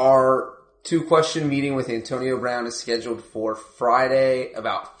our 2-question meeting with Antonio Brown is scheduled for Friday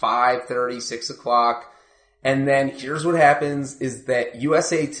about 5:30, 6 o'clock. And then here's what happens is that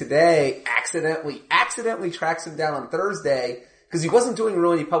USA Today accidentally tracks him down on Thursday because he wasn't doing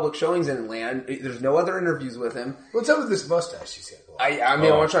really any public showings in Atlanta. There's no other interviews with him. What's up with this mustache he's got? I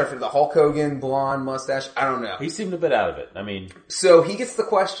want to try to figure the Hulk Hogan blonde mustache. I don't know. He seemed a bit out of it. I mean, So he gets the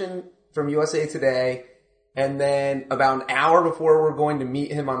question from USA Today, and then about an hour before we're going to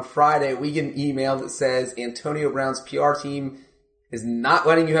meet him on Friday, we get an email that says Antonio Brown's PR team is not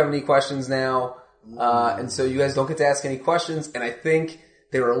letting you have any questions now, and so you guys don't get to ask any questions. And I think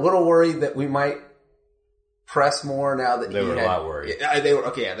they were a little worried that we might press more now that they were a lot worried. They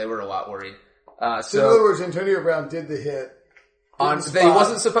were a lot worried. So in other words, Antonio Brown did the hit. That he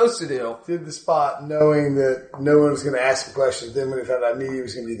wasn't supposed to do. Did the spot knowing that no one was going to ask him questions. Then when he found out media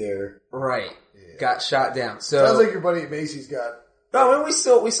was going to be there. Right. Yeah. Got shot down. So sounds like your buddy at Macy's got... No, I mean, we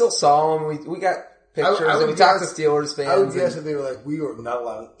still saw him. We got pictures and we talked to Steelers fans. I would guess that they were like, we are not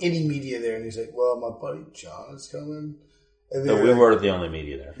allowing any media there. And he's like, well, my buddy John is coming. And so we were the only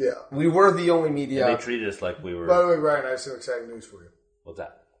media there. Yeah. We were the only media. And they treated us like we were... By the way, Ryan, I have some exciting news for you. What's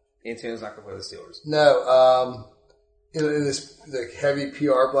that? Antonio's not going to play the Steelers. No, in this heavy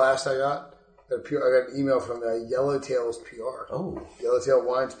PR blast I got an email from Yellowtail's PR. Oh. Yellowtail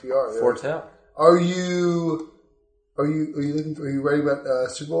Wines PR. Fortell. Are you ready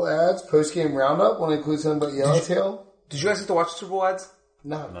about Super Bowl ads? Post-game roundup? Want to include something about Yellowtail? Did you guys get to watch Super Bowl ads?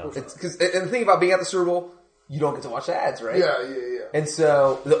 No. It's because, and the thing about being at the Super Bowl, you don't get to watch the ads, right? Yeah. And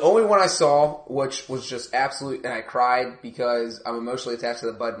so the only one I saw, which was just absolute, and I cried because I'm emotionally attached to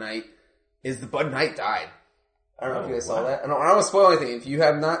the Bud Knight, is the Bud Knight died. I don't know if you guys saw that. I don't want to spoil anything. If you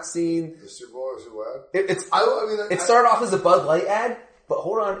have not seen The Super Bowl is what? it started off as a Bud Light ad, but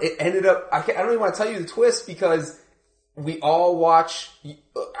hold on, it ended up. I don't even want to tell you the twist because we all watch.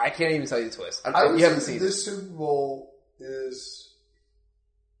 I can't even tell you the twist. You haven't seen this Super Bowl is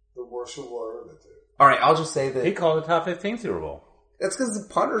the worst Super Bowl I've ever been to. All right, I'll just say that He called the top 15 Super Bowl. that's because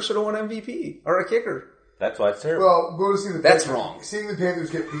the punter should have won MVP or a kicker. That's why it's terrible. Well, go to see the That's Panthers. wrong. Seeing the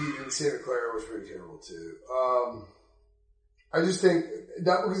Panthers get beat in Santa Clara was pretty terrible too. I just think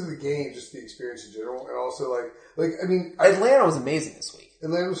not because of the game, just the experience in general, and also Atlanta was amazing this week.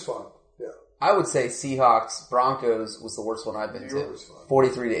 Atlanta was fun. Yeah, I would say Seahawks Broncos was the worst one I've been New York to. was fun.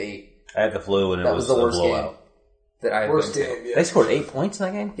 43-8. I had the flu and That it was was the a worst blowout. game that I've Worst been to. game. Yeah, They scored 8 points in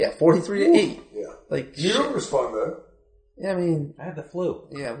that game? Yeah, 43-8. Yeah, Like New York was fun though. Yeah, I mean, I had the flu.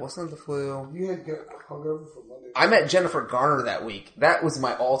 yeah, it wasn't the flu. You had got hungover for Monday. I met Jennifer Garner that week. That was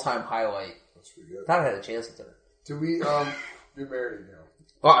my all-time highlight. That's pretty good. Thought I had a chance with her. Do we? You're married now.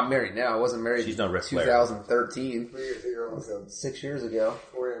 Well, I'm married now. I wasn't married She's no in Ric Flair. 2013. We get to figure out like 6 years ago.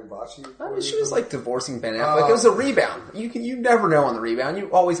 Victoria and Bocce. I mean, she was like divorcing Ben Affleck. It was a rebound. You never know on the rebound. You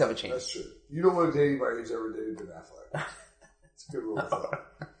always have a chance. That's true. You don't want to date anybody who's ever dated Ben Affleck. It's a good rule of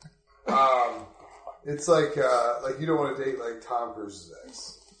thumb. It's like you don't want to date like Tom Cruise's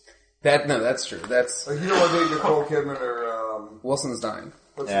ex. That's true. That's Like you don't want to date Nicole Kidman or Wilson's dying.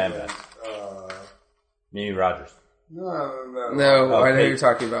 what's Yeah, her name? Mimi Rogers. No, Oh, I know Kate. you're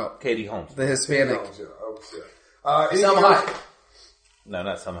talking about Katie Holmes. the Hispanic. Anything Selma else? Hayek. No,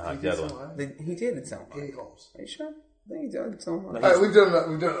 not somehow. The other one. He did Selma Hayek. Katie Holmes. Are you sure? I think he did Selma Hayek. All right, we've done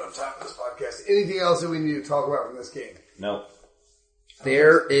enough time for this podcast. Anything else that we need to talk about from this game? No.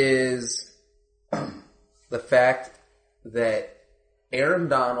 There is the fact that Aaron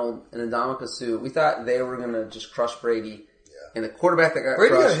Donald and Ndamukong Suh, we thought they were going to just crush Brady. Yeah. And the quarterback that got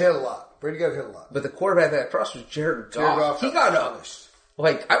Brady crushed. got hit a lot. But the quarterback that got crushed was Jared Goff. Jared Goff He got up.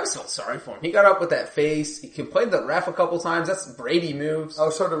 Like, I was so sorry for him. He got up with that face. He complained to the ref a couple times. That's Brady moves. I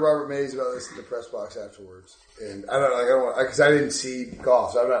was talking to Robert Mays about this in the press box afterwards, and I don't want because I didn't see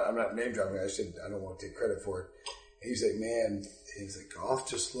Goff. So I'm not name dropping. I don't want to take credit for it. And he's like, man, Goff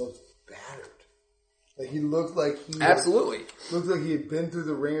just looked battered. Like he looked like he Absolutely. looked like he had been through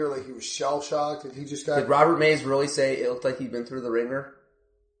the ringer, like he was shell shocked, and he just got. Did Robert Mays really say it looked like he'd been through the ringer?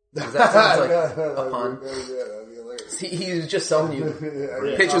 Does that sound like a pun? He was just telling you.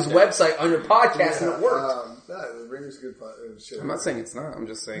 Pitch his website on your podcast and it worked. The ringer's a good fun. I'm not saying it's not. I'm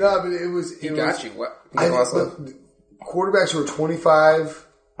just saying. No, but it was. He got you. What? Quarterbacks who are 25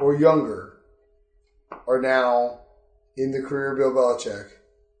 or younger are now in the career of Bill Belichick.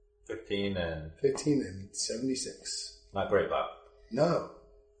 15 and 76. not great, Bob. No.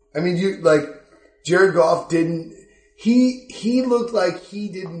 I mean, Jared Goff didn't, he looked like he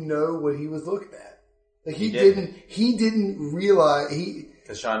didn't know what he was looking at. Like he didn't realize,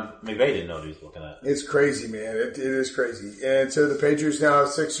 Because Sean McVay didn't know what he was looking at. it's crazy, man. It is crazy. And so the Patriots now have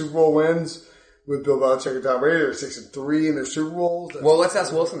 6 Super Bowl wins with Bill Belichick and Tom Brady. They're 6-3 in their Super Bowls. Well, let's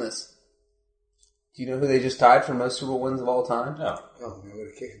ask Wilson this. Do you know who they just tied for most Super Bowl wins of all time? No. Oh, man, what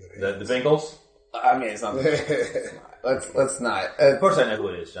a kick in the head. The Bengals? I mean, it's not. Let's not. Of course I know who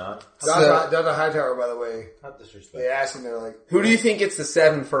it is, John. Dr. Hightower, by the way, Not disrespect. they asked him, they're like, Who do you think gets the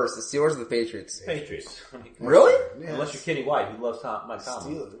 7 first? The Steelers or the Patriots? Patriots. Really? Unless you're Kenny White, who loves Mike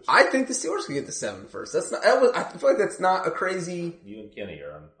Tomlin. Steelers. I think the Steelers could get the 7 first. That's not. I feel like that's not a crazy. You and Kenny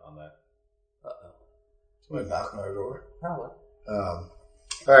are on that. Somebody knocking on our door. Probably. All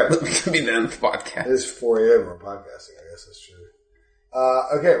right. We could be the end of the podcast. It is 4 a.m. We're podcasting. I guess that's true.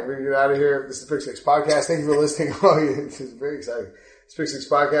 Okay, we're going to get out of here. This is the Pick Six Podcast. Thank you for listening. This is very exciting. It's Pick Six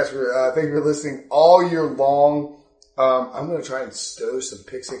Podcast. Thank you for listening all year long. I'm going to try and stow some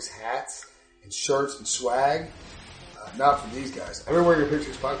Pick Six hats and shirts and swag. Not for these guys. I've been wearing a Pick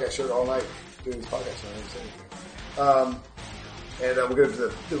Six Podcast shirt all night doing this podcast. I didn't say anything. And we're going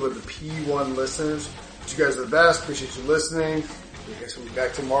to do with the P1 listeners. But you guys are the best. Appreciate you listening. I guess we'll be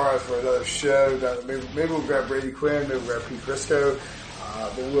back tomorrow for another show. Maybe we'll grab Brady Quinn. Maybe we'll grab Pete Crisco.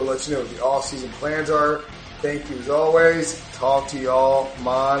 But we'll let you know what the off-season plans are. Thank you as always. Talk to y'all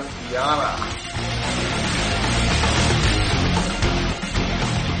manana.